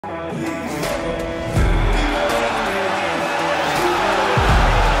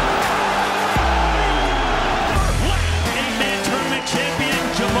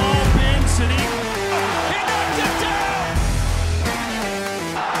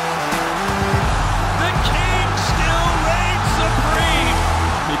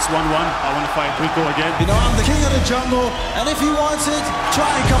1-1. I want to fight Rico again. You know, I'm the king of the jungle, and if he wants it, try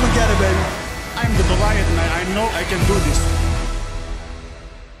and come and get it, baby. I'm the Goliath, and I know I can do this.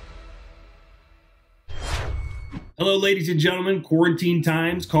 Hello, ladies and gentlemen. Quarantine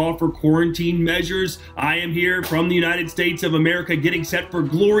times call for quarantine measures. I am here from the United States of America getting set for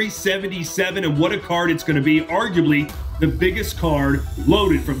Glory 77, and what a card it's going to be. Arguably the biggest card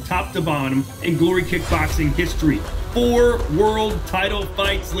loaded from top to bottom in Glory Kickboxing history. 4 world title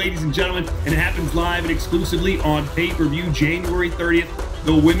fights, ladies and gentlemen, and it happens live and exclusively on pay-per-view January 30th.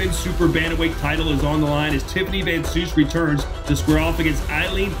 The women's super bantamweight title is on the line as Tiffany Van Soos returns to square off against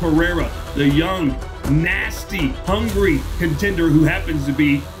Eileen Pereira, the young, nasty, hungry contender who happens to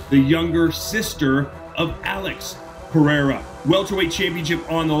be the younger sister of Alex Pereira. Welterweight championship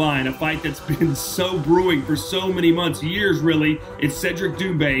on the line, a fight that's been so brewing for so many months, years really. It's Cedric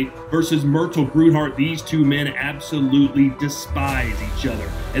Doumbé versus Myrtle Groothardt. These two men absolutely despise each other.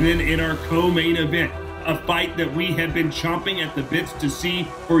 And then in our co-main event, a fight that we have been chomping at the bits to see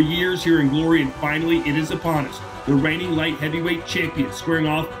for years here in Glory, and finally it is upon us. The reigning light heavyweight champion squaring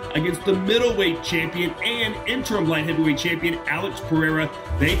off against the middleweight champion and interim light heavyweight champion Alex Pereira.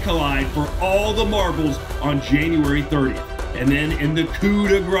 They collide for all the marbles on January 30th. And then in the coup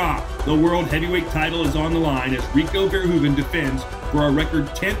de grace, the world heavyweight title is on the line as Rico Verhoeven defends for a record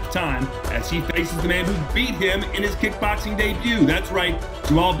 10th time as he faces the man who beat him in his kickboxing debut. That's right,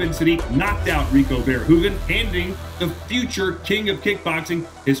 Jamal Ben Saddik knocked out Rico Verhoeven, handing the future king of kickboxing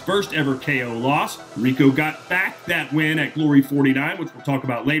his first ever KO loss. Rico got back that win at Glory 49, which we'll talk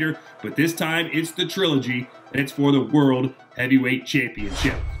about later, but this time it's the trilogy, and it's for the World Heavyweight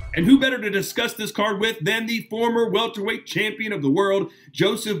Championship. And who better to discuss this card with than the former welterweight champion of the world,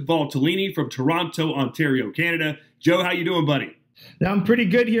 Joseph Valtellini from Toronto, Ontario, Canada. Joe, how you doing, buddy? I'm pretty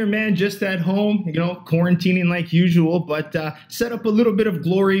good here, man. Just at home, you know, quarantining like usual, but set up a little bit of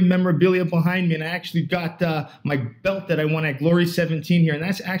Glory memorabilia behind me, and I actually got my belt that I won at Glory 17 here, and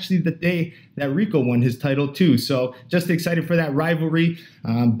that's actually the day that Rico won his title too. So just excited for that rivalry.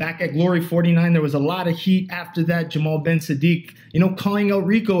 Back at Glory 49, there was a lot of heat after that. Jamal Ben Saddik, you know, calling out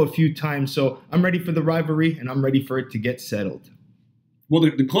Rico a few times. So I'm ready for the rivalry, and I'm ready for it to get settled. Well,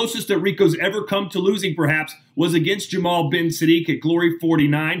 the closest that Rico's ever come to losing, perhaps, was against Jamal Ben Saddik at Glory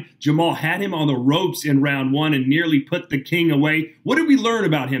 49. Jamal had him on the ropes in round 1 and nearly put the king away. What did we learn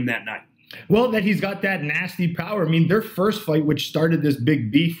about him that night? Well, that he's got that nasty power. I mean, their first fight, which started this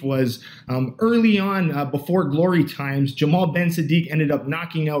big beef, was early on before Glory times. Jamal Ben Saddik ended up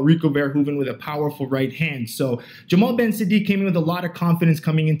knocking out Rico Verhoeven with a powerful right hand. So Jamal Ben Saddik came in with a lot of confidence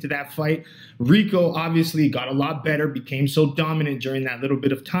coming into that fight. Rico obviously got a lot better, became so dominant during that little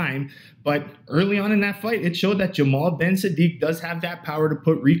bit of time. But early on in that fight, it showed that Jamal Ben Saddik does have that power to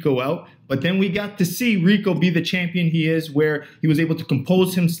put Rico out. But then we got to see Rico be the champion he is, where he was able to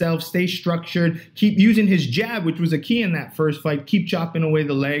compose himself, stay structured, keep using his jab, which was a key in that first fight, keep chopping away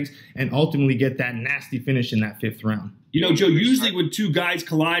the legs, and ultimately get that nasty finish in that 5th round. You know, Joe, usually when two guys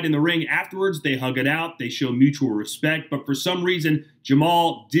collide in the ring afterwards, they hug it out, they show mutual respect, but for some reason,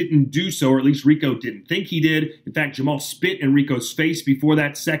 Jamal didn't do so, or at least Rico didn't think he did. In fact, Jamal spit in Rico's face before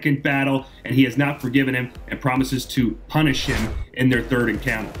that second battle, and he has not forgiven him and promises to punish him in their 3rd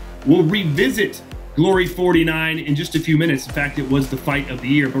encounter. We'll revisit Glory 49 in just a few minutes. In fact, it was the fight of the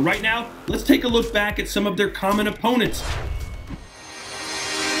year. But right now, let's take a look back at some of their common opponents.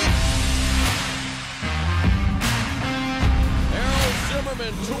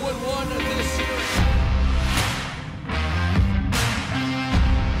 Zimmerman, 2-1 in this series.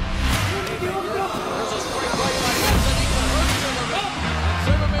 There's a straight right by Ben Saddik to hurt Zimmerman. And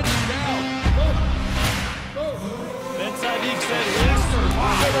Zimmerman is down. Ben Saddik said his.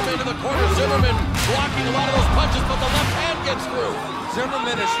 Zimmerman in the corner. Zimmerman blocking a lot of those punches, but the left hand gets through.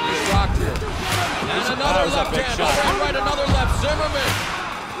 Zimmerman is rocked here. And another left hand. Overhand right, another left. Zimmerman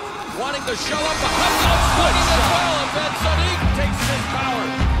wanting to show up. The high left swinging as well. And Ben Saddik takes his power.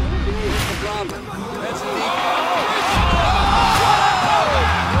 Here's the problem. Ben Saddik.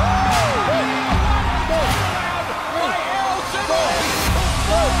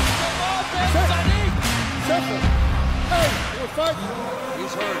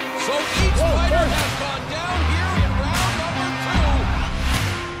 He's hurt. So each fighter has gone down here in round number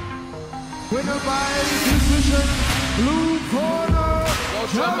 2. Winner by decision, blue corner. So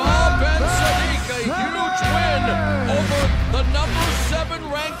Jamal Ben Saddik, a huge win over the number 7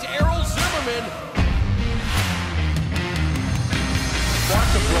 ranked Errol Zimmerman.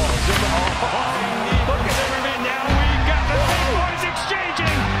 That's a brawl. Look at Zimmerman now. We got the big boys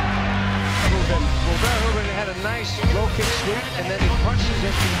exchanging. Verhoeven had a nice low kick sweep, and then he punches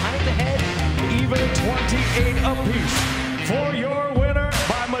him behind the head. Even 28 apiece for your winner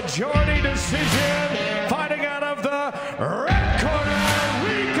by majority. majority decision, fighting out of the red corner,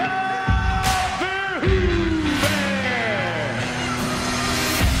 Rico Verhoeven.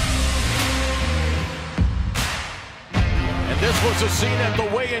 And this was a scene at the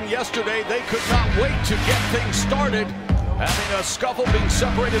weigh-in yesterday. They could not wait to get things started. Having a scuffle, being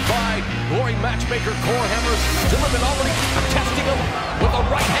separated by Glory matchmaker Core Hammers. Zimmerman already testing him with a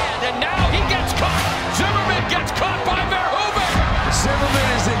right hand, and now he gets caught. Zimmerman gets caught by Verhoeven. Zimmerman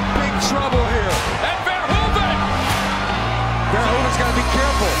is in big trouble here. And Verhoeven's got to be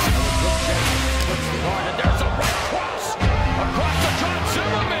careful. And there's a right cross across the top.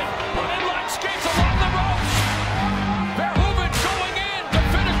 Zimmerman putting line skates along the ropes. Verhoeven going in to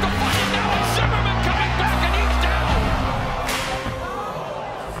finish the fight, and now it's Zimmerman coming back, and he's down.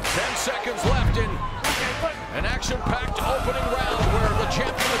 10 seconds left in an action-packed opening round where the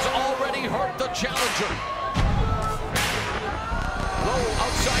champion has already hurt the challenger. Low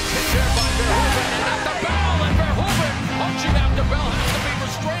outside kick there by Verhoeven, and at the bell, and Verhoeven punching out the bell, has to be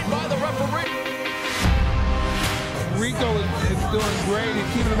restrained by the referee. Rico is doing great. He's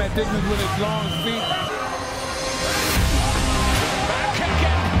keeping him at distance with his long feet. Back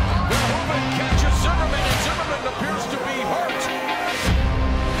kicking. Verhoeven catches Zimmerman, and Zimmerman appears to be hurt.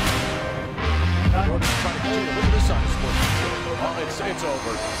 Look at this on sport. Oh, it's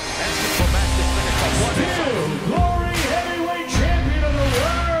over. Anticlimactic finish on one. Still Glory heavyweight champion of the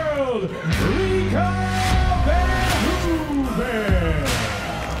world, Rico Verhoeven.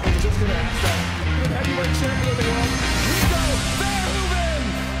 Just gonna ask that. Good heavyweight champion of the world, Rico Verhoeven.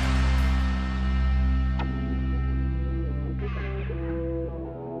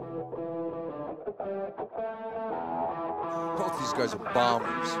 Both these guys are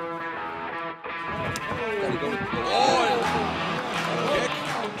bombers. Gotta go with the kick.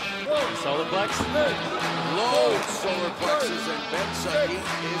 Solar flex. Low solar plexus, and Ben Saddik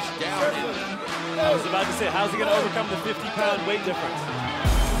is down. I was about to say, how's he going to overcome the 50-pound weight difference?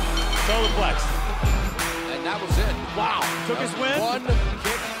 Solar flex. And that was it. Wow. Took his win. One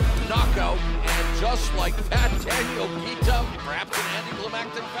kick knockout, and just like that, Daniel Guita, perhaps in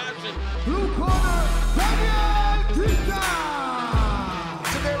anticlimactic fashion. Blue corner,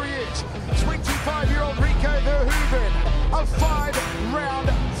 So there he is, 25-year-old Rico Verhoeven, a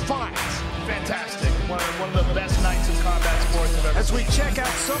 5-round fight. Fantastic. One of the best nights in combat sports I've ever As we check out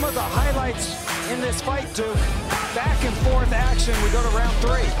some of the highlights in this fight, Duke, back and forth action, we go to round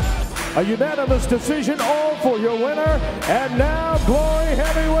 3. A unanimous decision, all for your winner, and now Glory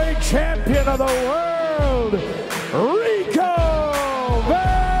heavyweight champion of the world, Rico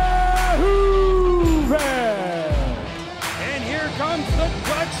Verhoeven. And here comes the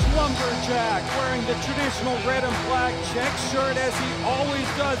Dutch lumberjack, wearing the traditional red and black check shirt as he always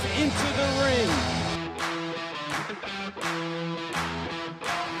does into the ring.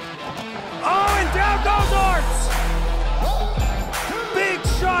 Oh, and down goes Arts! Big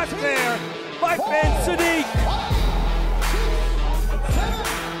shot there by Ben Saddik.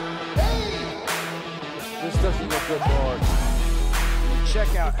 This doesn't look good for Arts.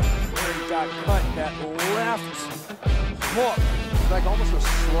 Check out where he got cut, that left hook. It's like almost a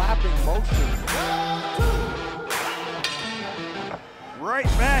slapping motion. Right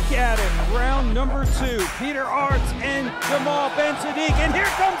back at it, round number 2. Peter Arts and Jamal Ben Saddik, and here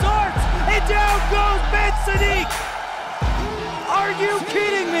comes Arts, and down goes Ben Saddik. Are you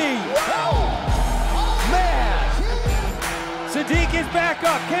kidding me? Man! Saddik is back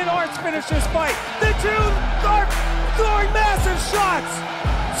up. Can Arts finish this fight? The two are throwing massive shots.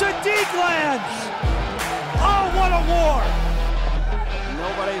 Saddik lands. Oh, what a war!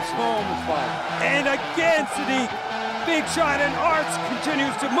 Nobody's home is fight. And again, Saddik. Big shot, and Arts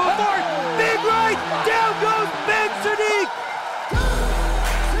continues to move forward. Big right, down goes Ben Saddik.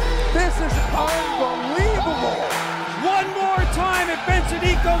 This is unbelievable. One more time, if Ben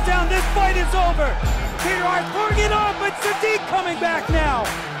Saddik goes down, this fight is over. Peter Arts throwing it on, but Saddik coming back now.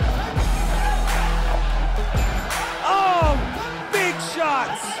 Oh, big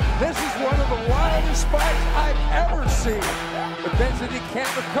shots. This is one of the wildest fights I've ever seen. But Ben Saddik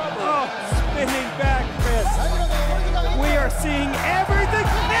can't recover. Oh, spinning back fist. We are seeing everything,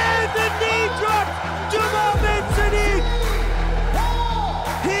 and the knee drop. Jamal Ben Saddik.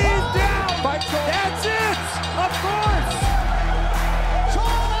 He is down. That's it, of course.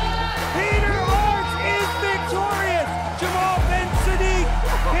 Peter Arts is victorious. Jamal Ben Saddik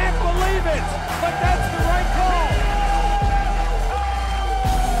can't believe it, but that's the right call.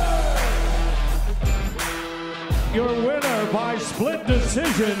 Your winner by split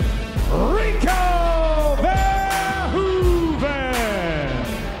decision, Rico Verhoeven.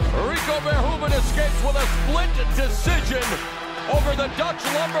 Rico Verhoeven escapes with a split decision over the Dutch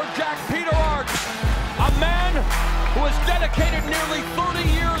lumberjack Peter Arts, a man who has dedicated nearly 30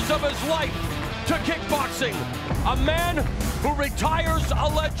 years of his life to kickboxing, a man who retires a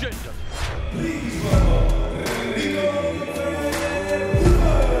legend. Please welcome Rico.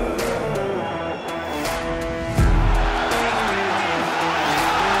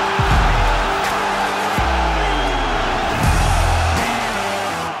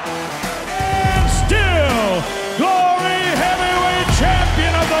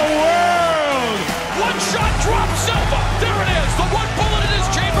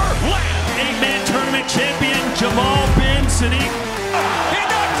 Champion Jamal Ben Saddik. He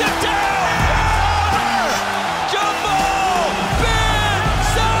knocked him down! Jamal Ben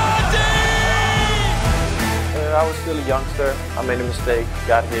Saddik! I was still a youngster. I made a mistake,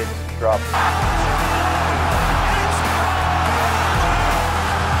 got hit, dropped.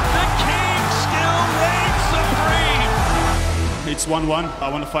 The king still reigns supreme. It's 1-1. I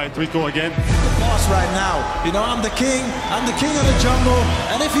want to fight Rico again. The boss right now. You know, I'm the king of the jungle,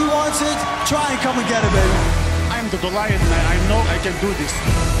 and if he wants it, try and come and get it, baby. I'm the Goliath, man. I know I can do this.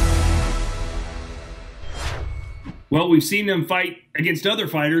 Well, we've seen them fight against other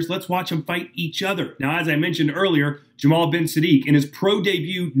fighters. Let's watch them fight each other. Now, as I mentioned earlier, Jamal Ben Saddik, in his pro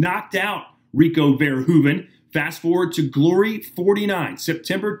debut, knocked out Rico Verhoeven. Fast forward to Glory 49,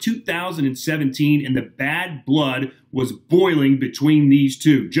 September 2017, and the bad blood was boiling between these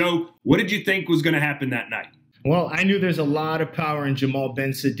two. Joe, what did you think was going to happen that night? Well, I knew there's a lot of power in Jamal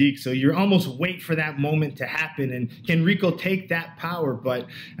Ben Saddik, so you're almost wait for that moment to happen. And can Rico take that power? But,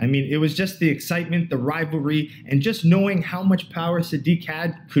 I mean, it was just the excitement, the rivalry, and just knowing how much power Saddik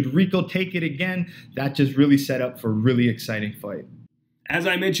had. Could Rico take it again? That just really set up for a really exciting fight. As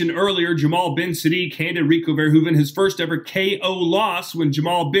I mentioned earlier, Jamal Ben Saddik handed Rico Verhoeven his first ever KO loss when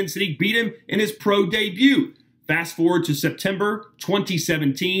Jamal Ben Saddik beat him in his pro debut. Fast forward to September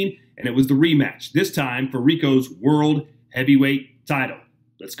 2017, and it was the rematch, this time for Rico's World Heavyweight title.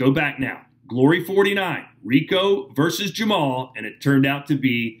 Let's go back now. Glory 49, Rico versus Jamal, and it turned out to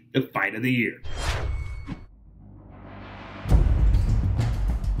be the fight of the year.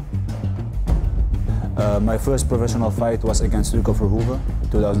 My first professional fight was against Rico Verhoeven,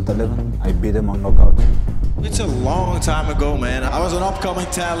 2011. I beat him on knockout. It's a long time ago, man. I was an upcoming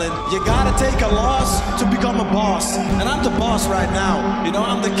talent. You gotta take a loss to become a boss. And I'm the boss right now. You know,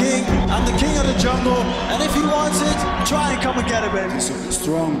 I'm the king of the jungle. And if he wants it, try and come and get it, baby. He's a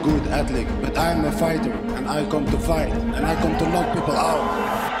strong, good athlete. But I'm a fighter, and I come to fight. And I come to knock people out.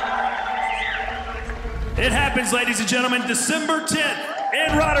 It happens, ladies and gentlemen, December 10th.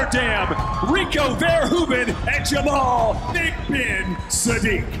 In Rotterdam, Rico Verhoeven and Jamal Ben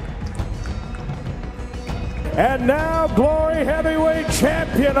Saddik. And now, Glory Heavyweight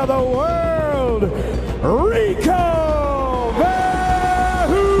Champion of the World, Rico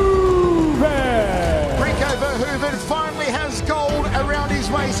Verhoeven. Rico Verhoeven finally has gold around his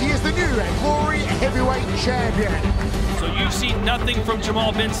waist. He is the new Glory Heavyweight Champion. So you've seen nothing from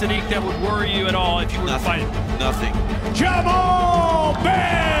Jamal Ben Saddik that would worry you at all if you were to fight him? Nothing. Jamal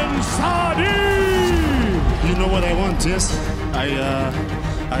Ben Saddik! You know what I want, yes? I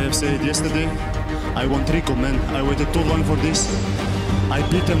have said yesterday, I want Rico, man. I waited too long for this. I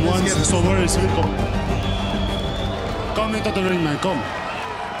beat him once, so where is Rico? Come into the ring, man, come.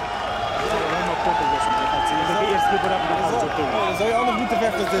 Zou je anders moeten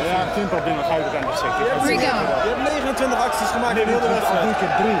vechten? Ja, geen probleem, dan ga je er anders zeggen. Rico. Je hebt 29 acties gemaakt in de hele wedstrijd. Ik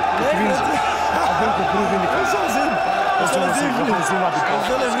heb 3. Ik win ze. Ik heb 3 win ik. Dat is wel zin. Dat is wel zin. We gaan zien wat ik kan.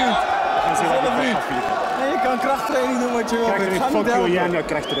 Dat is goed. We gaan zien wat ik kan. Nee, je kan krachttraining doen wat je wil. Krachttraining, fuck you, jij met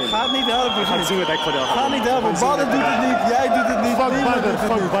krachttraining. Gaat niet helpen. We gaan zien wat ik voor jou. Gaat niet helpen. Badder doet het niet. Jij doet het niet.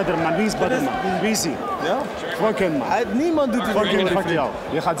 Fuck Badder, man. Wie is Badder, man? Wie is hij? Ja? Fuck hem, man. Niemand doet het niet. Fuck jou.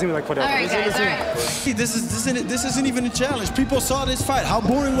 Je gaat zien wat ik voor jou. This isn't even a challenge. People saw this fight. How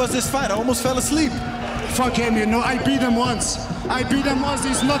boring was this fight? I almost fell asleep. Fuck him, you know, I beat him once. I beat him once,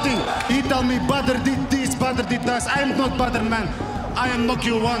 it's nothing. He told me, Badder did this, Badder did that. I am not Badder, man. I am knock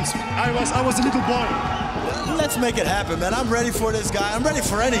you once. I was a little boy. Let's make it happen, man. I'm ready for this guy. I'm ready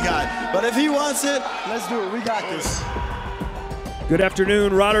for any guy. But if he wants it, let's do it. We got this. Good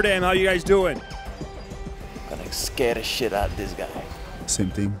afternoon, Rotterdam. How you guys doing? I'm gonna scare the shit out of this guy.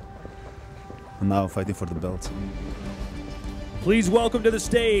 Same thing. And now fighting for the belt. Please welcome to the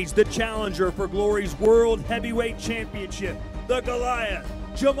stage the challenger for Glory's World Heavyweight Championship, the Goliath,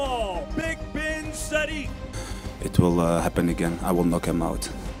 Jamal Big Ben Saddik. It will happen again. I will knock him out.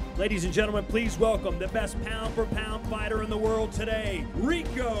 Ladies and gentlemen, please welcome the best pound-for-pound fighter in the world today,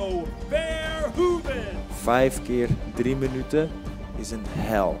 Rico Verhoeven. 5 keer 3 minuten is een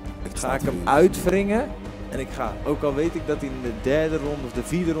hel. Ga ik hem uitwringen En ik ga, ook al weet ik dat hij in de derde ronde of de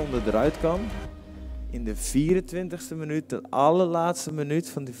vierde ronde eruit kan, in de 24e minuut, de allerlaatste minuut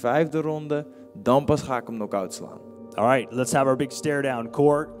van die vijfde ronde, dan pas ga ik hem knock-out slaan. All right, let's have our big stare down.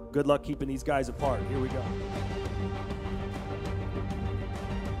 Court, good luck keeping these guys apart. Here we go.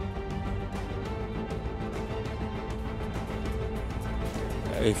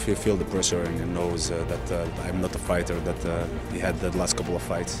 If you feel the pressure and he knows that I'm not a fighter, that he had the last couple of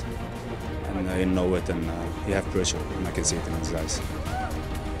fights, and he know it, and he have pressure, and I can see it in his eyes.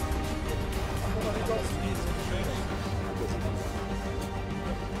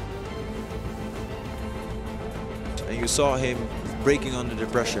 And you saw him breaking under the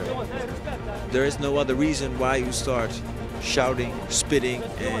pressure. There is no other reason why you start shouting, spitting,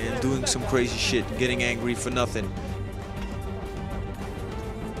 and doing some crazy shit, getting angry for nothing.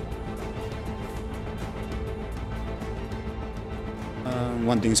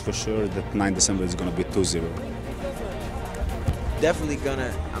 One thing's for sure, that 9 December is gonna be 2-0. Definitely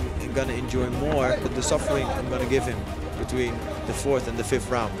I'm gonna enjoy more the suffering I'm gonna give him between the 4th and the 5th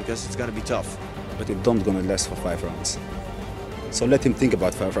round, because it's gonna be tough. But it don't gonna last for 5 rounds. So let him think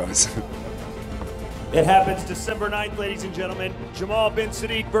about 5 rounds. It happens December 9th, ladies and gentlemen. Jamal Ben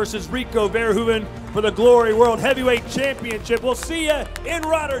Saddik versus Rico Verhoeven for the Glory World Heavyweight Championship. We'll see you in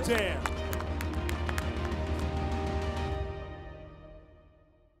Rotterdam.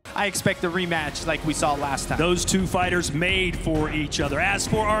 I expect a rematch like we saw last time. Those two fighters made for each other. As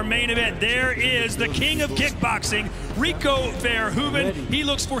for our main event, there is the king of kickboxing, Rico Verhoeven. He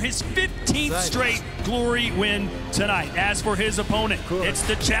looks for his 15th straight Glory win tonight. As for his opponent, it's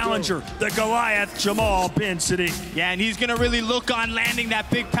the challenger, the Goliath, Jamal Ben Saddik. Yeah, and he's gonna really look on landing that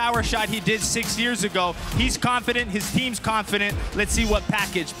big power shot he did 6 years ago. He's confident, his team's confident. Let's see what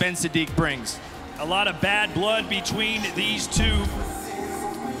package Ben Saddik brings. A lot of bad blood between these two.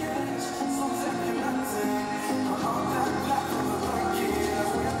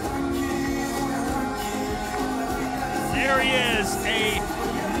 There he is, a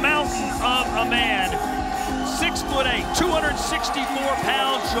mountain of a man. 6'8", 264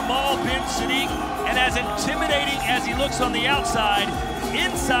 pounds, Jamal Ben Saddik. And as intimidating as he looks on the outside,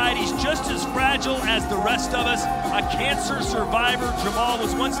 inside he's just as fragile as the rest of us. A cancer survivor, Jamal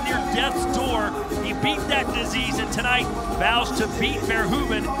was once near death's door. He beat that disease and tonight vows to beat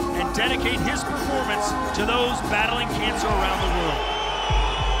Verhoeven and dedicate his performance to those battling cancer around the world.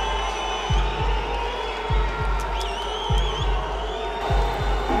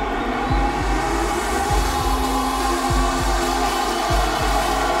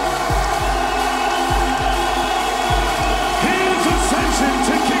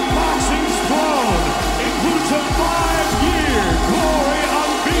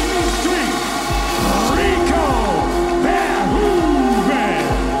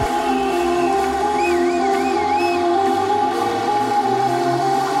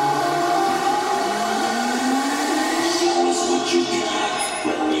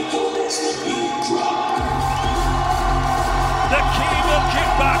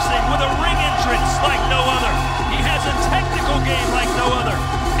 With a ring entrance like no other. He has a technical game like no other.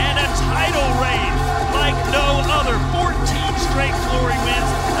 And a title reign like no other. 14 straight Glory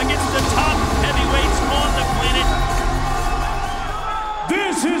wins against the top heavyweights on the planet.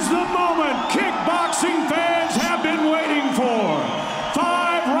 This is the moment kickboxing fans have been waiting for.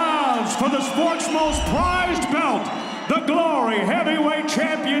 5 rounds for the sport's most prized belt. The Glory Heavyweight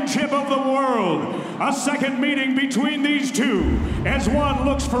Championship of the world. A second meeting between these two as one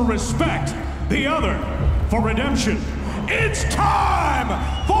looks for respect, the other for redemption. It's time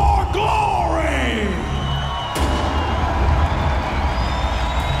for glory!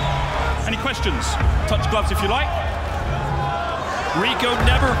 Any questions? Touch gloves if you like. Rico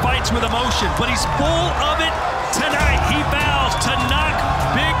never fights with emotion, but he's full of it tonight. He vows to knock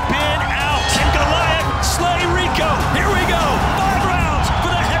Big Ben out. Can Goliath slay Rico? Here we go. 5 rounds for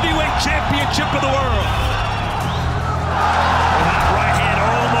the heavyweight championship of the world. That right hand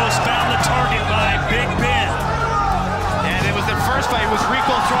almost found the target by Big Ben. And it was the first fight, it was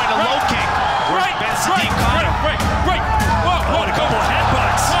Rico throwing a low kick. Right, Ben Saddik caught him. Right. Whoa, a couple of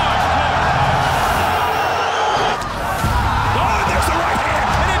headbutts. There's the right hand,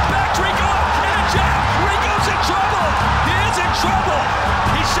 and it backs Rico up, and a jab. Rico's in trouble. He is in trouble.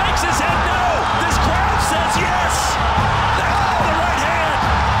 He shakes his head no. This crowd says yes. The right hand.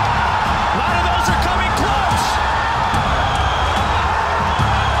 A lot of those are coming close.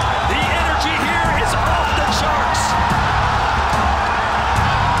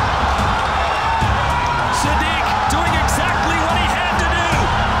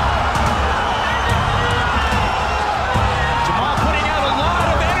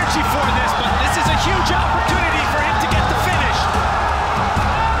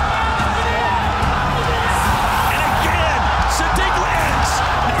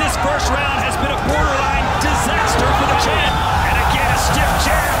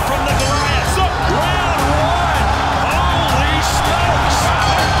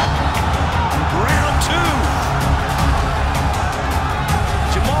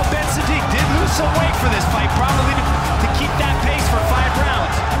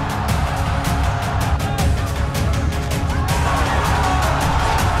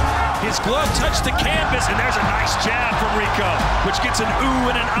 is, and there's a nice jab from Rico, which gets an ooh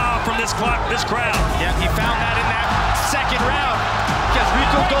and an ah from this crowd. Yeah, he found that in that second round because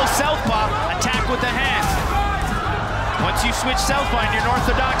Rico goes southpaw, attack with the hands. Once you switch southpaw and you're an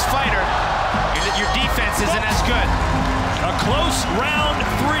orthodox fighter, your defense isn't as good. A close round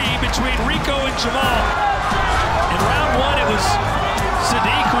 3 between Rico and Jamal. In round 1, it was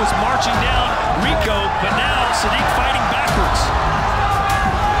Saddik who was marching down Rico, but now Saddik fighting backwards.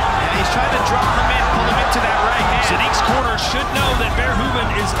 And he's trying to drop him in, pull him into that right hand. Saddick's corner should know that Verhoeven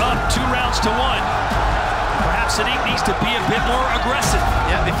is up 2 rounds to 1. Perhaps Saddik needs to be a bit more aggressive.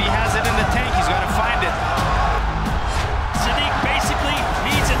 Yeah, if he has it in the tank, he's got to find it. Saddik basically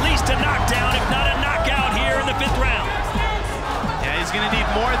needs at least a knockdown, if not a knockout here in the 5th round. Yeah, he's going to need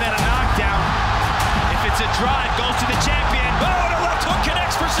more than a knockdown. If it's a draw, it goes to the champion. Oh, and a left hook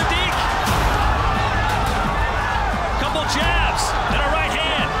connects for Saddik. Couple jabs and a right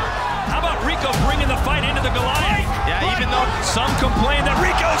hand. How about Rico bringing the fight into the Goliath? Yeah, even though some complain that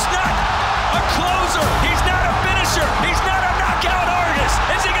Rico's not a closer, he's not a finisher, he's not a knockout artist.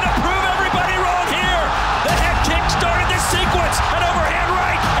 Is he going to prove everybody wrong here? The head kick started this sequence, an overhand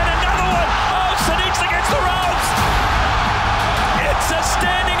right, and another one. Oh, Saddick's against the ropes. It's a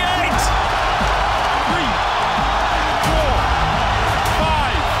standing 8. 3, 4,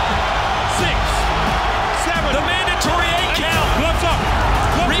 5, 6, 7. The mandatory 8 count. Gloves up.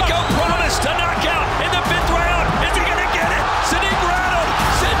 Rico promised a knockout in the 5th round. Is he going to get it? Saddik rattled.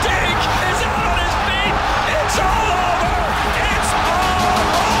 Saddik is out on his feet. It's all over. It's all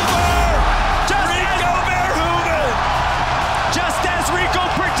over. Rico Verhoeven. Just as Rico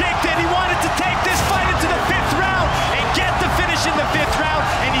predicted, he wanted to take this fight into the 5th round and get the finish in the 5th round,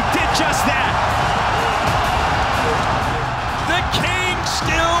 and he did just that. The king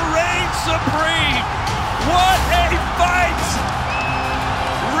still reigns supreme. What a fight!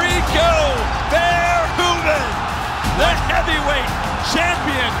 Rico Verhoeven, the heavyweight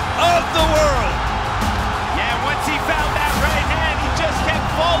champion of the world. Yeah, once he found that right hand, he just kept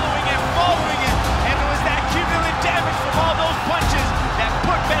following it, and it was that cumulative damage from all those punches that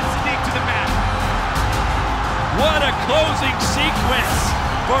put Ben Saddik to the mat. What a closing sequence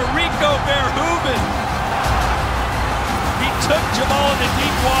for Rico Verhoeven. He took Jamal into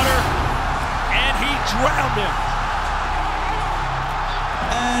deep water, and he drowned him.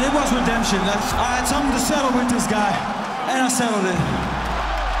 And it was redemption. I had something to settle with this guy, and I settled it.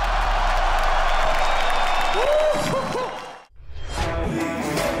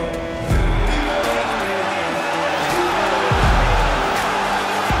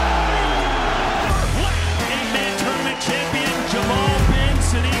 Eight-man tournament champion Jamal Ben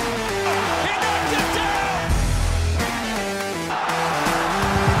Saddik. He knocked it down.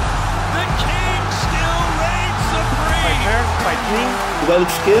 The king still reigns supreme. Fight clean. Do I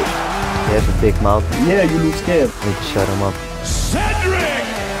look scared? He has a big mouth. Yeah, you look scared. Need to shut him up. Cedric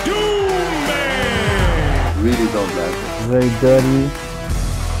Doomman. Really don't like it. Very dirty.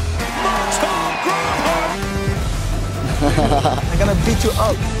 I'm gonna beat you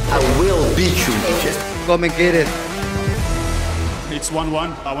up. I will beat you. Come and get it. It's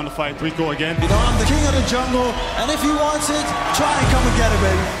 1-1. I want to fight Rico again. You know, I'm the king of the jungle, and if he wants it, try and come and get it,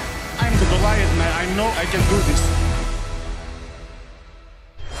 baby. I'm the Goliath, man. I know I can do this.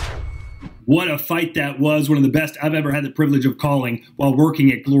 What a fight that was. One of the best I've ever had the privilege of calling while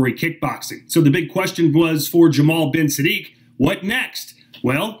working at Glory Kickboxing. So the big question was for Jamal Ben Saddik, what next?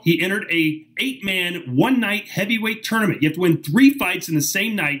 Well, he entered a 8-man, one-night heavyweight tournament. You have to win 3 fights in the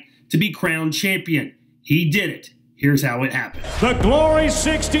same night to be crowned champion. He did it. Here's how it happened. The Glory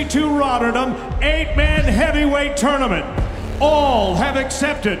 62 Rotterdam 8-man heavyweight tournament. All have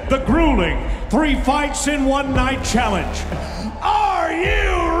accepted the grueling 3 fights in 1 night challenge. Are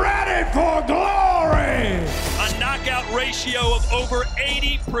you ready for glory? A knockout ratio of over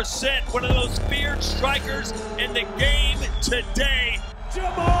 80%. One of those feared strikers in the game today.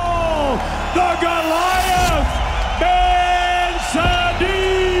 Jamal, the Goliath, Ben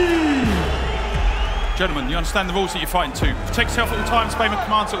Saddik. Gentlemen, you understand the rules that you're fighting to. Protect yourself at all times, obey my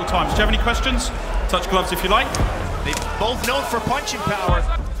commands at all times. Do you have any questions? Touch gloves if you like. They're both known for punching power.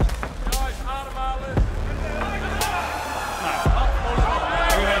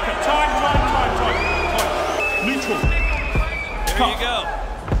 Neutral. There you go.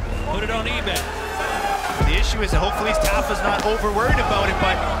 Put it on eBay. The issue is that hopefully Tafa's not over worried about it,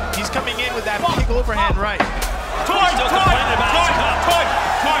 but he's coming in with that big overhand right. Time.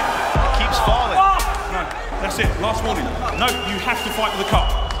 It keeps falling. No, that's it. Last warning. No, you have to fight with the cup.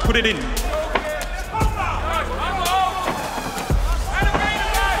 Put it in.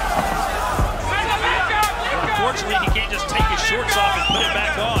 Unfortunately, he can't just take his shorts off and put it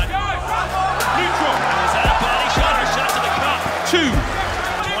back on. Neutral.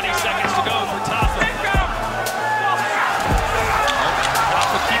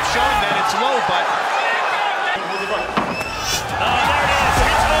 showing that it's low, but... there it is.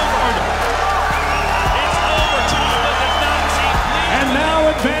 It's over. It's over. Tama does not see. And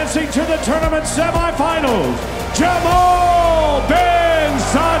now advancing to the tournament semifinals, Jamal Ben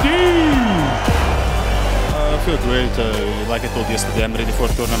Saddik. I feel great. Like I told yesterday, I'm ready for a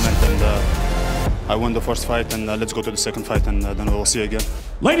tournament, and I won the first fight, and let's go to the second fight, and then we'll see again.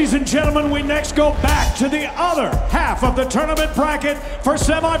 Ladies and gentlemen, we next go back to the other half of the tournament bracket for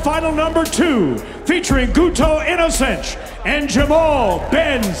semifinal number 2, featuring Guto Innocent and Jamal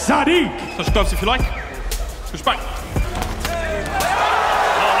Ben Saddik. Touch gloves if you like. Push back. Oh,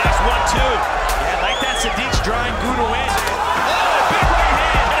 nice 1-2. Yeah, like that, Sadik's drawing Guto in. Oh, big right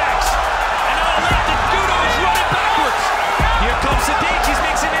hand connects. And on the left, and Guto is running backwards. Here comes Saddik, he's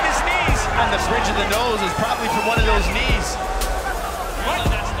mixing in his knees. On the bridge of the nose is probably from one of those knees.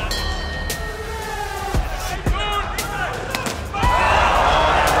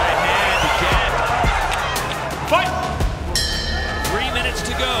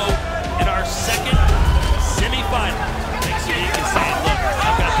 To go in our second semi-final. Next year you can say, look,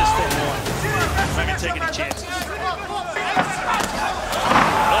 I've got this thing won. I'm not going to take any chances. Oh,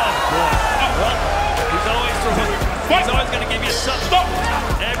 boy. Well, he's always going to give you something.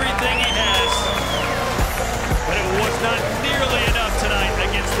 Everything he has. But it was not nearly enough tonight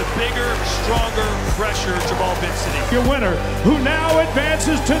against the bigger, stronger, fresher Jamal Ben Saddik. Your winner, who now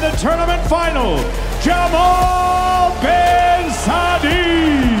advances to the tournament final, Jamal Ben Saddik.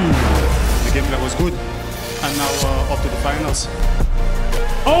 The game that was good, and now up to the finals.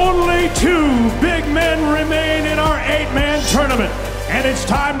 Only 2 big men remain in our 8-man tournament, and it's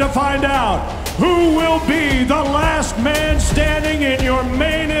time to find out who will be the last man standing in your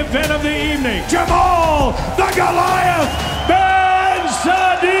main event of the evening. Jamal the Goliath Ben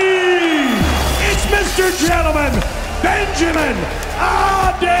Saddik. It's Mr. Gentleman Benjamin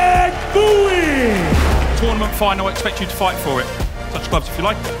Adegbuyi. Tournament final, I expect you to fight for it. Touch gloves if you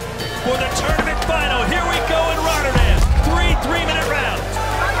like. For the tournament final, here we go in Rotterdam. 3 3-minute rounds.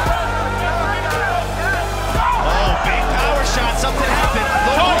 Oh, big power shot, something happened.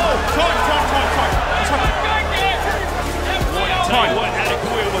 Time. I'll tell you what,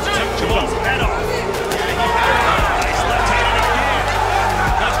 Adegbuyi was took Jamal's head off. Nice left-handed again.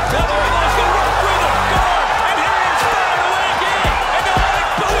 Let's go work with him. Guard. And here he is firing away again. And now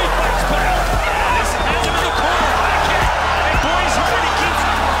Adegbuyi fights back. This has him in the corner. Back kick. And boy's hurt, he keeps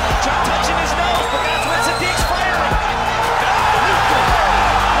touching his nose, but that's when Sadik's firing.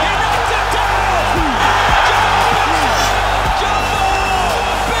 He knocked him down. Jamal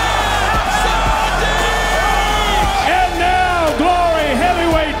Ben Saddik. And now, Glory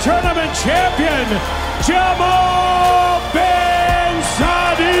Heavyweight Tournament Champion, Jamal Ben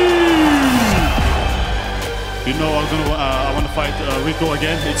Saddik. You know, I want to fight Rico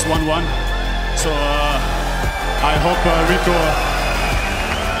again. It's 1-1, so I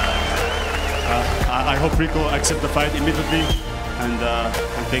hope Rico accept the fight immediately and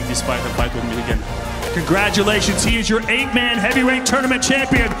take this fight and fight with me again. Congratulations, he is your 8-man heavyweight tournament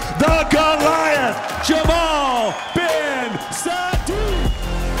champion, the Goliath, Jamal Ben Saddik.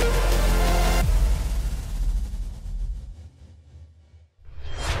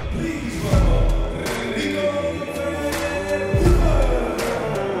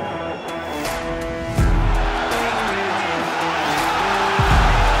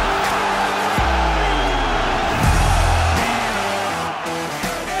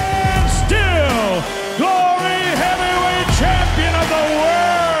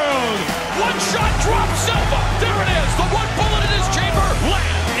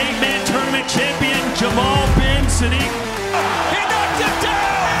 Jamal Ben Saddik. He knocked him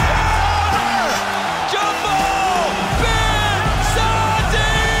down! Jamal Ben Saddik!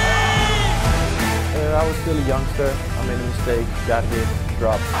 I was still a youngster. I made a mistake, got hit,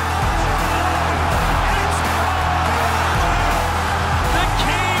 dropped. The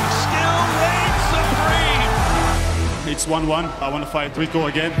king still reigns supreme! It's 1-1. I want to fight Rico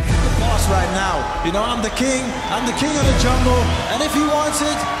again. The boss right now. You know, I'm the king of the jungle. And if he wants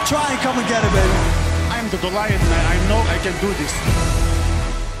it, try and come and get it, baby. I'm the Goliath, man. I know I can do this.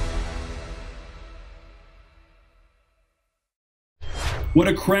 What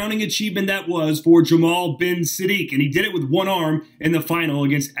a crowning achievement that was for Jamal Ben Saddik, and he did it with one arm in the final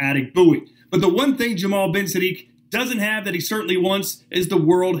against Adegbuyi. But the one thing Jamal Ben Saddik doesn't have that he certainly wants is the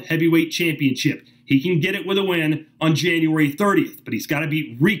World Heavyweight Championship. He can get it with a win on January 30th, but he's got to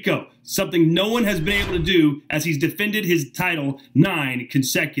beat Rico, something no one has been able to do as he's defended his title 9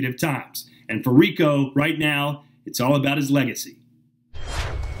 consecutive times. And for Rico, right now, it's all about his legacy.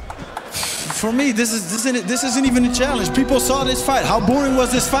 For me, this isn't even a challenge. People saw this fight. How boring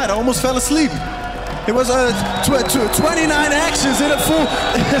was this fight? I almost fell asleep. It was 29 actions in a full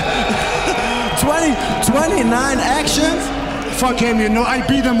 29 actions. Fuck him, you know, I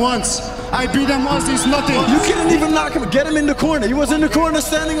beat him once. I beat him once, he's nothing. You couldn't even knock him, get him in the corner. He was in the corner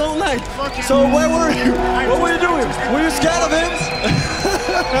standing all night. So where were you? What were you doing? Were you scared of him?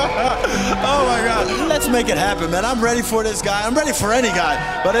 Oh my God. Let's make it happen, man. I'm ready for this guy. I'm ready for any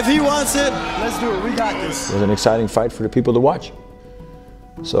guy. But if he wants it, let's do it. We got this. It was an exciting fight for the people to watch.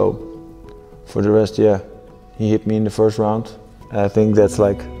 So, for the rest, yeah, he hit me in the first round. I think that's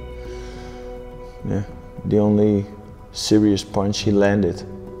like, yeah, the only serious punch he landed.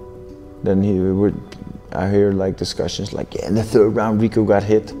 Then I hear like discussions like, yeah, in the third round Rico got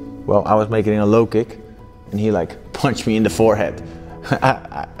hit. Well, I was making a low kick and he like punched me in the forehead.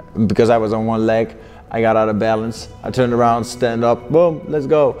 Because I was on one leg, I got out of balance. I turned around, stand up, boom, let's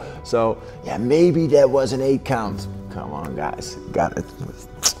go. So yeah, maybe that was an 8 count. Come on guys, got it.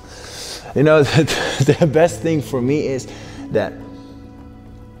 You know, the best thing for me is that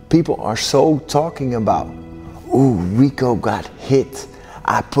people are so talking about, ooh, Rico got hit.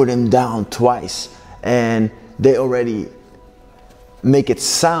 I put him down twice. And they already make it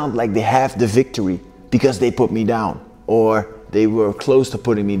sound like they have the victory because they put me down or they were close to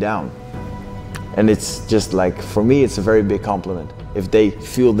putting me down. And it's just like, for me, it's a very big compliment. If they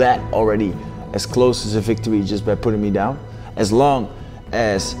feel that already as close as a victory just by putting me down, as long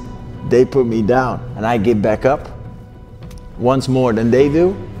as they put me down and I get back up once more than they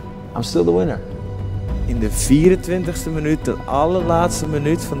do, I'm still the winner. In de 24e minuut, de allerlaatste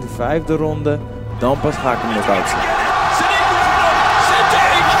minuut van die 5e ronde, dan pas ga ik hem nog uitslaan.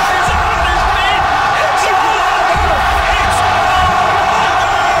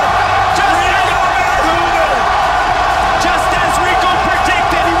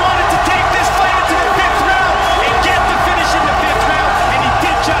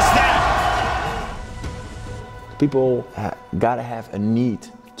 People gotta have a need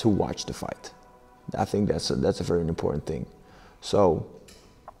to watch the fight. I think that's a very important thing. So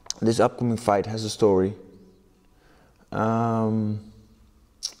this upcoming fight has a story. Yeah,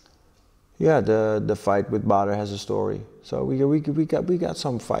 the fight with Bader has a story. So we got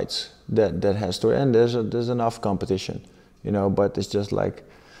some fights that has story, and there's enough competition, you know. But it's just like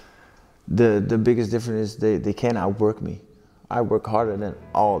the biggest difference is they can't outwork me. I work harder than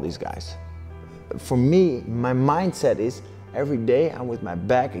all these guys. For me, my mindset is every day I'm with my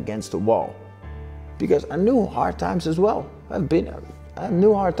back against the wall. Because I knew hard times as well. I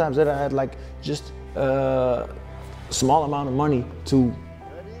knew hard times that I had like just a small amount of money to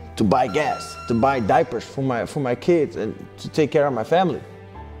buy gas, to buy diapers for my kids and to take care of my family.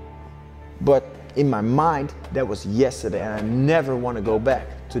 But in my mind, that was yesterday and I never want to go back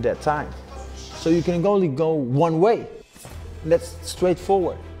to that time. So you can only go one way. That's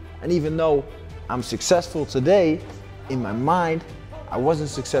straightforward. And even though I'm successful today, in my mind, I wasn't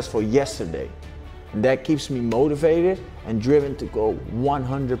successful yesterday. And that keeps me motivated and driven to go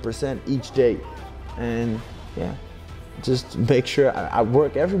 100% each day. And yeah, just make sure I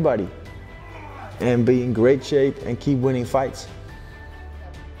work everybody and be in great shape and keep winning fights.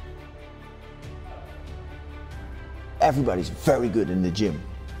 Everybody's very good in the gym,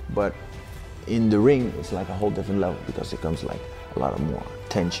 but in the ring, it's like a whole different level because it comes like a lot of more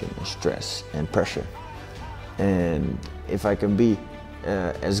tension and stress and pressure. And if I can be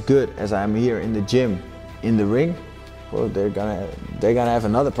as good as I'm here in the gym, in the ring, well, they're gonna have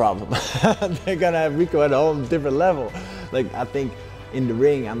another problem. They're gonna have Rico at a whole different level. Like I think in the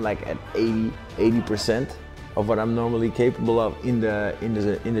ring, I'm like at 80% of what I'm normally capable of in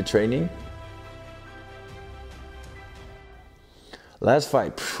the training. Last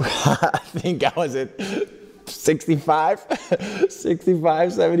fight, I think I was at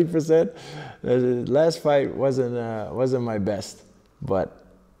 70%. The last fight wasn't my best, but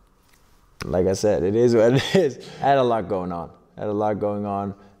like I said, it is what it is. I had a lot going on.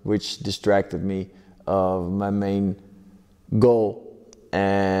 Which distracted me of my main goal.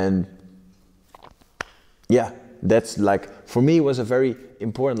 And yeah, that's like, for me, it was a very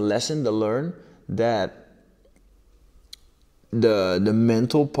important lesson to learn that the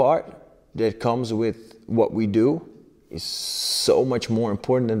mental part that comes with what we do is so much more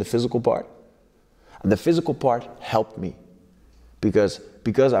important than the physical part. The physical part helped me because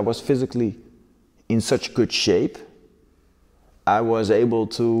I was physically in such good shape, I was able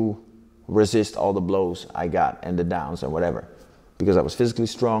to resist all the blows I got and the downs and whatever. Because I was physically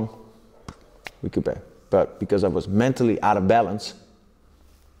strong, we could pay. But because I was mentally out of balance,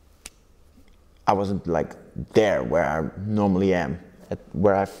 I wasn't like there where I normally am. at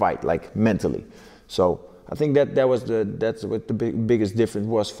where I fight, like mentally. So I think that's what the biggest difference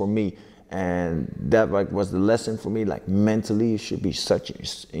was for me, and that like was the lesson for me. Like mentally, you should be such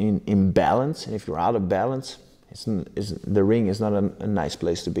in balance, and if you're out of balance, the ring is not a nice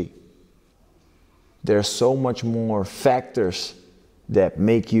place to be. There's so much more factors that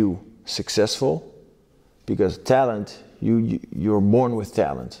make you successful, because talent, you're born with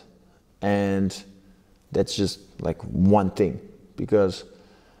talent, and that's just like one thing. Because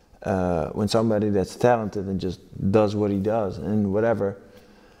when somebody that's talented and just does what he does and whatever,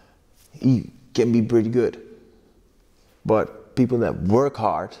 he can be pretty good. But people that work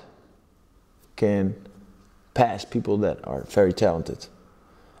hard can pass people that are very talented.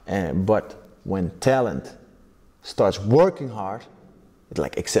 But when talent starts working hard, it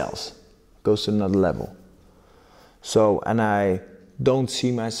like excels, goes to another level. So, and I don't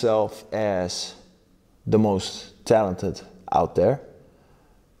see myself as the most talented out there,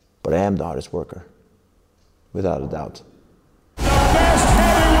 but I am the hardest worker, without a doubt. The best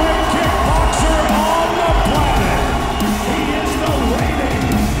heavyweight kickboxer on the planet. He is the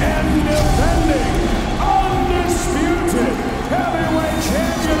reigning and defending, undisputed heavyweight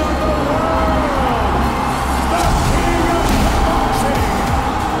champion of the world, the king of kickboxing,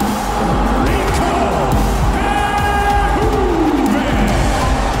 Rico Verhoeven.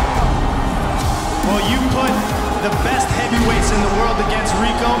 Well, you put the best heavyweights in the world against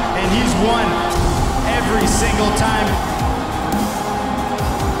Rico, and he's won every single time.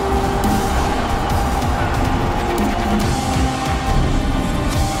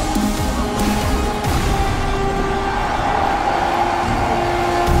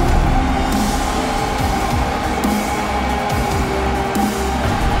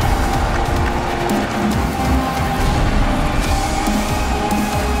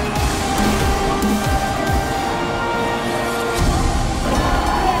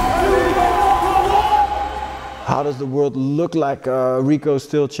 How does the world look like? Rico's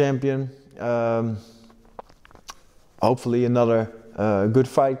still champion. Hopefully another good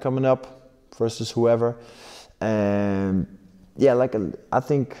fight coming up versus whoever. And yeah, like I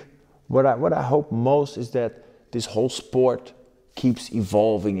think what I hope most is that this whole sport keeps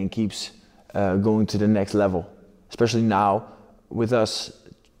evolving and keeps going to the next level. Especially now with us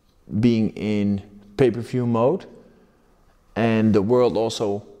being in pay-per-view mode, and the world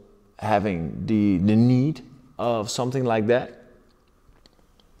also having the need of something like that.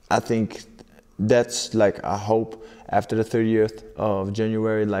 I think that's like a hope after the 30th of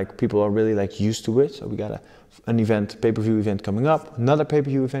January, like people are really like used to it. So we got an event, pay-per-view event coming up, another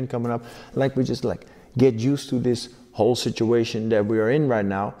pay-per-view event coming up. Like we just like get used to this whole situation that we are in right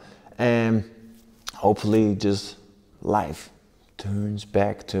now, and hopefully just life turns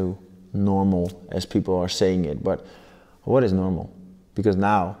back to normal, as people are saying it. But what is normal? Because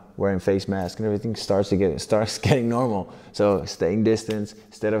now wearing face masks and everything starts getting normal. So staying distance,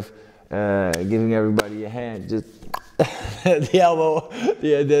 instead of giving everybody a hand, just the elbow,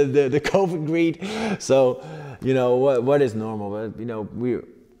 the COVID greet. So, you know, what is normal? But, you know,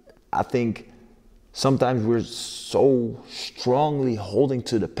 I think sometimes we're so strongly holding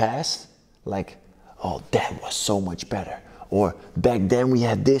to the past, like, oh, that was so much better. Or back then we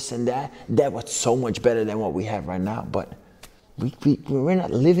had this and that. That was so much better than what we have right now. But we're not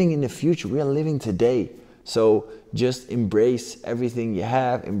living in the future, we are living today. So just embrace everything you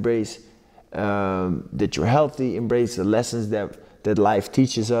have, embrace that you're healthy, embrace the lessons that life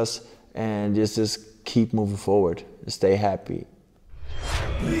teaches us, and just keep moving forward, stay happy.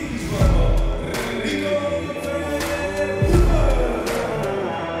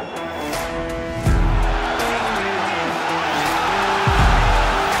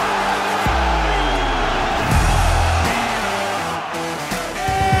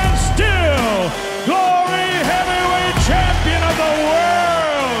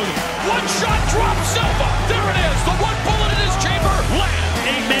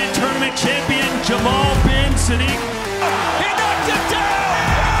 Champion Jamal Ben Saddik. He knocked it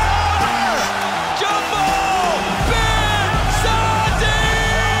down! Jamal Ben Saddik!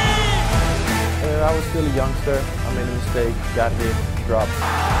 I was still a youngster. I made a mistake, got hit, dropped.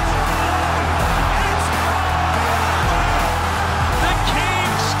 The king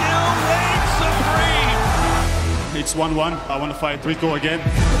still reigns supreme. It's 1-1. I want to fight Rico again.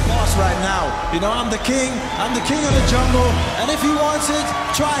 Boss right now. You know, I'm the king of the jungle, and if he wants it,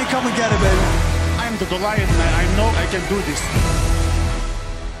 try and come and get it, baby. I'm the Goliath, man. I know I can do this.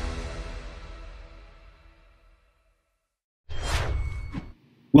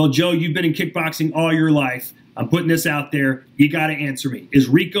 Well, Joe, you've been in kickboxing all your life. I'm putting this out there. You got to answer me. Is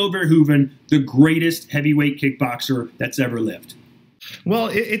Rico Verhoeven the greatest heavyweight kickboxer that's ever lived? Well,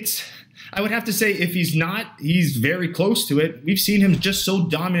 I would have to say if he's not, he's very close to it. We've seen him just so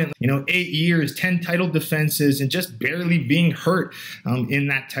dominant, 8 years, 10 title defenses, and just barely being hurt in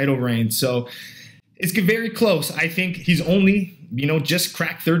that title reign. So it's very close. I think he's only, just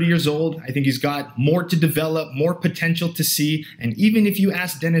cracked 30 years old. I think he's got more to develop, more potential to see. And even if you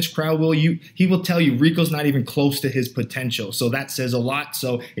ask Dennis Crowell, he will tell you Rico's not even close to his potential. So that says a lot.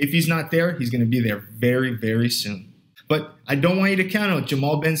 So if he's not there, he's going to be there very, very soon. But I don't want you to count out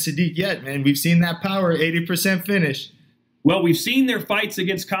Jamal Ben Saddik yet, man. We've seen that power, 80% finish. Well, we've seen their fights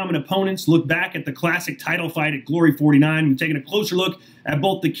against common opponents. Look back at the classic title fight at Glory 49. We've taken a closer look at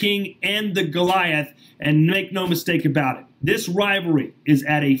both the King and the Goliath. And make no mistake about it, this rivalry is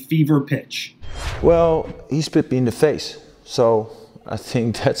at a fever pitch. Well, he spit me in the face. So I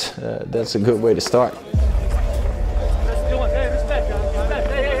think that's a good way to start.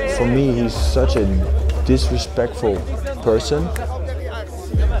 For me, he's such a disrespectful person.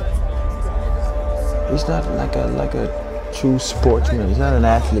 He's not like a true sportsman. He's not an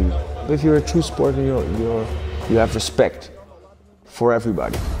athlete. But if you're a true sportsman, you have respect for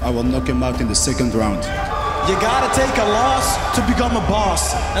everybody. I will knock him out in the second round. You gotta take a loss to become a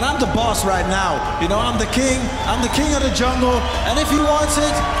boss. And I'm the boss right now. I'm the king of the jungle. And if he wants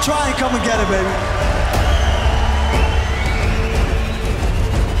it, try and come and get it, baby.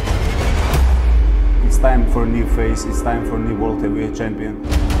 It's time for a new face, it's time for a new world heavyweight champion.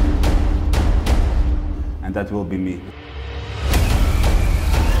 And that will be me.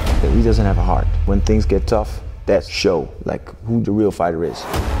 He doesn't have a heart. When things get tough, that show who the real fighter is.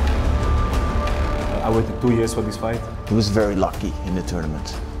 I waited 2 years for this fight. He was very lucky in the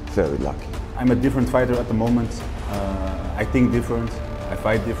tournament, very lucky. I'm a different fighter at the moment. I think different, I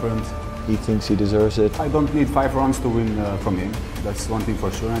fight different. He thinks he deserves it. I don't need 5 rounds to win from him. That's one thing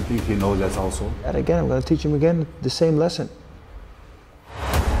for sure. I think he knows that also. And again, I'm going to teach him again the same lesson.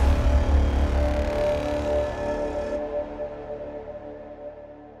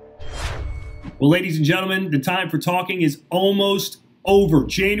 Well, ladies and gentlemen, the time for talking is almost over.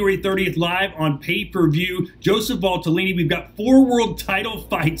 January 30th live on pay-per-view. Joseph Valtellini, we've got 4 world title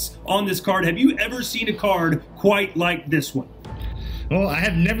fights on this card. Have you ever seen a card quite like this one? Well, I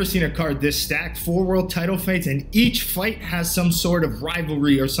have never seen a card this stacked. 4 world title fights, and each fight has some sort of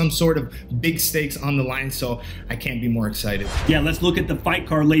rivalry or some sort of big stakes on the line, so I can't be more excited. Yeah, let's look at the fight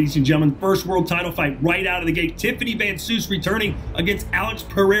card, ladies and gentlemen. First world title fight right out of the gate. Tiffany Van Soos returning against Alex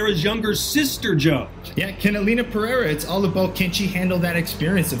Pereira's younger sister, Joe. Yeah, Carolina Pereira, it's all about can she handle that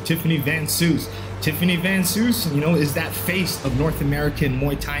experience of Tiffany Van Soos. Tiffany Van Soos, is that face of North American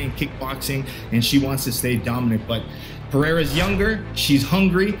Muay Thai and kickboxing, and she wants to stay dominant, but Pereira's younger, she's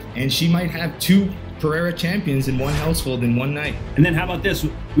hungry, and she might have 2 Pereira champions in one household in one night. And then how about this?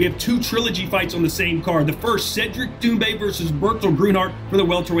 We have 2 trilogy fights on the same card. The first, Cedric Doumbé versus Berthel Grunhart for the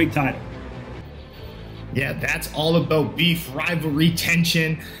welterweight title. Yeah, that's all about beef, rivalry,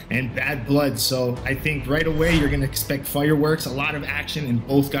 tension, and bad blood. So I think right away you're going to expect fireworks, a lot of action, and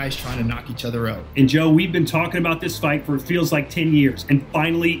both guys trying to knock each other out. And Joe, we've been talking about this fight for it feels like 10 years. And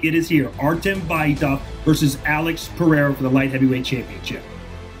finally, it is here. Artem Vahytov versus Alex Pereira for the light heavyweight championship.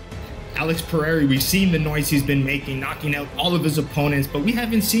 Alex Pereira, we've seen the noise he's been making, knocking out all of his opponents, but we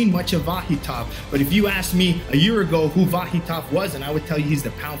haven't seen much of Vahytov. But if you asked me a year ago who Vahytov was, and I would tell you he's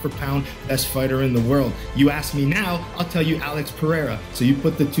the pound-for-pound best fighter in the world. You ask me now, I'll tell you Alex Pereira. So you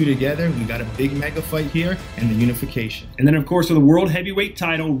put the 2 together, we got a big mega fight here, and the unification. And then, of course, for the world heavyweight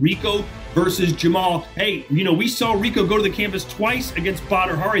title, Rico versus Jamal. Hey, we saw Rico go to the canvas twice against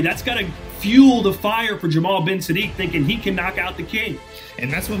Badr Hari. That's got to fuel the fire for Jamal Ben Saddik, thinking he can knock out the King.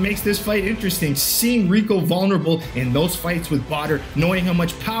 And that's what makes this fight interesting. Seeing Rico vulnerable in those fights with Badr, knowing how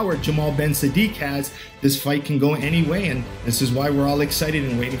much power Jamal Ben Saddik has, this fight can go any way, and this is why we're all excited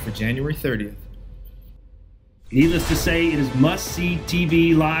and waiting for January 30th. Needless to say, it is must-see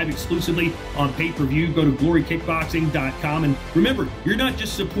TV live exclusively on pay-per-view. Go to glorykickboxing.com. And remember, you're not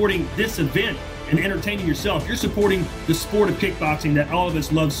just supporting this event and entertaining yourself. You're supporting the sport of kickboxing that all of us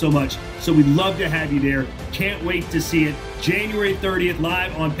love so much. So we'd love to have you there. Can't wait to see it. January 30th,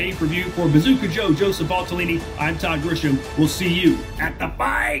 live on pay-per-view. For Bazooka Joe, Joseph Valtellini, I'm Todd Grisham. We'll see you at the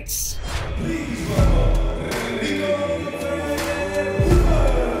fights.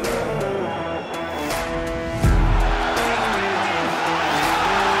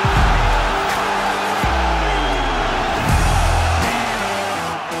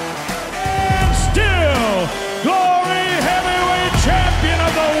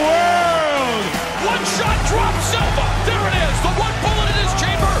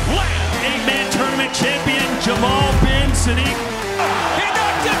 Jamal Ben Saddik. He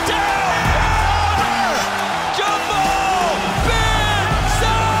knocked it down!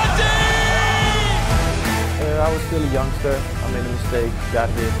 youngster. I made a mistake, got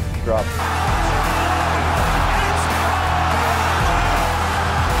hit, dropped.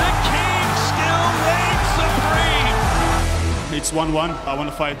 The king still reigns supreme. It's 1-1. I want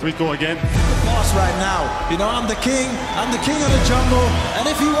to fight Rico again. The boss right now. You know, I'm the king of the jungle. And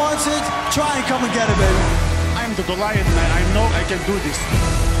if he wants it, try and come and get it, baby. I'm the Goliath, man. I know I can do this.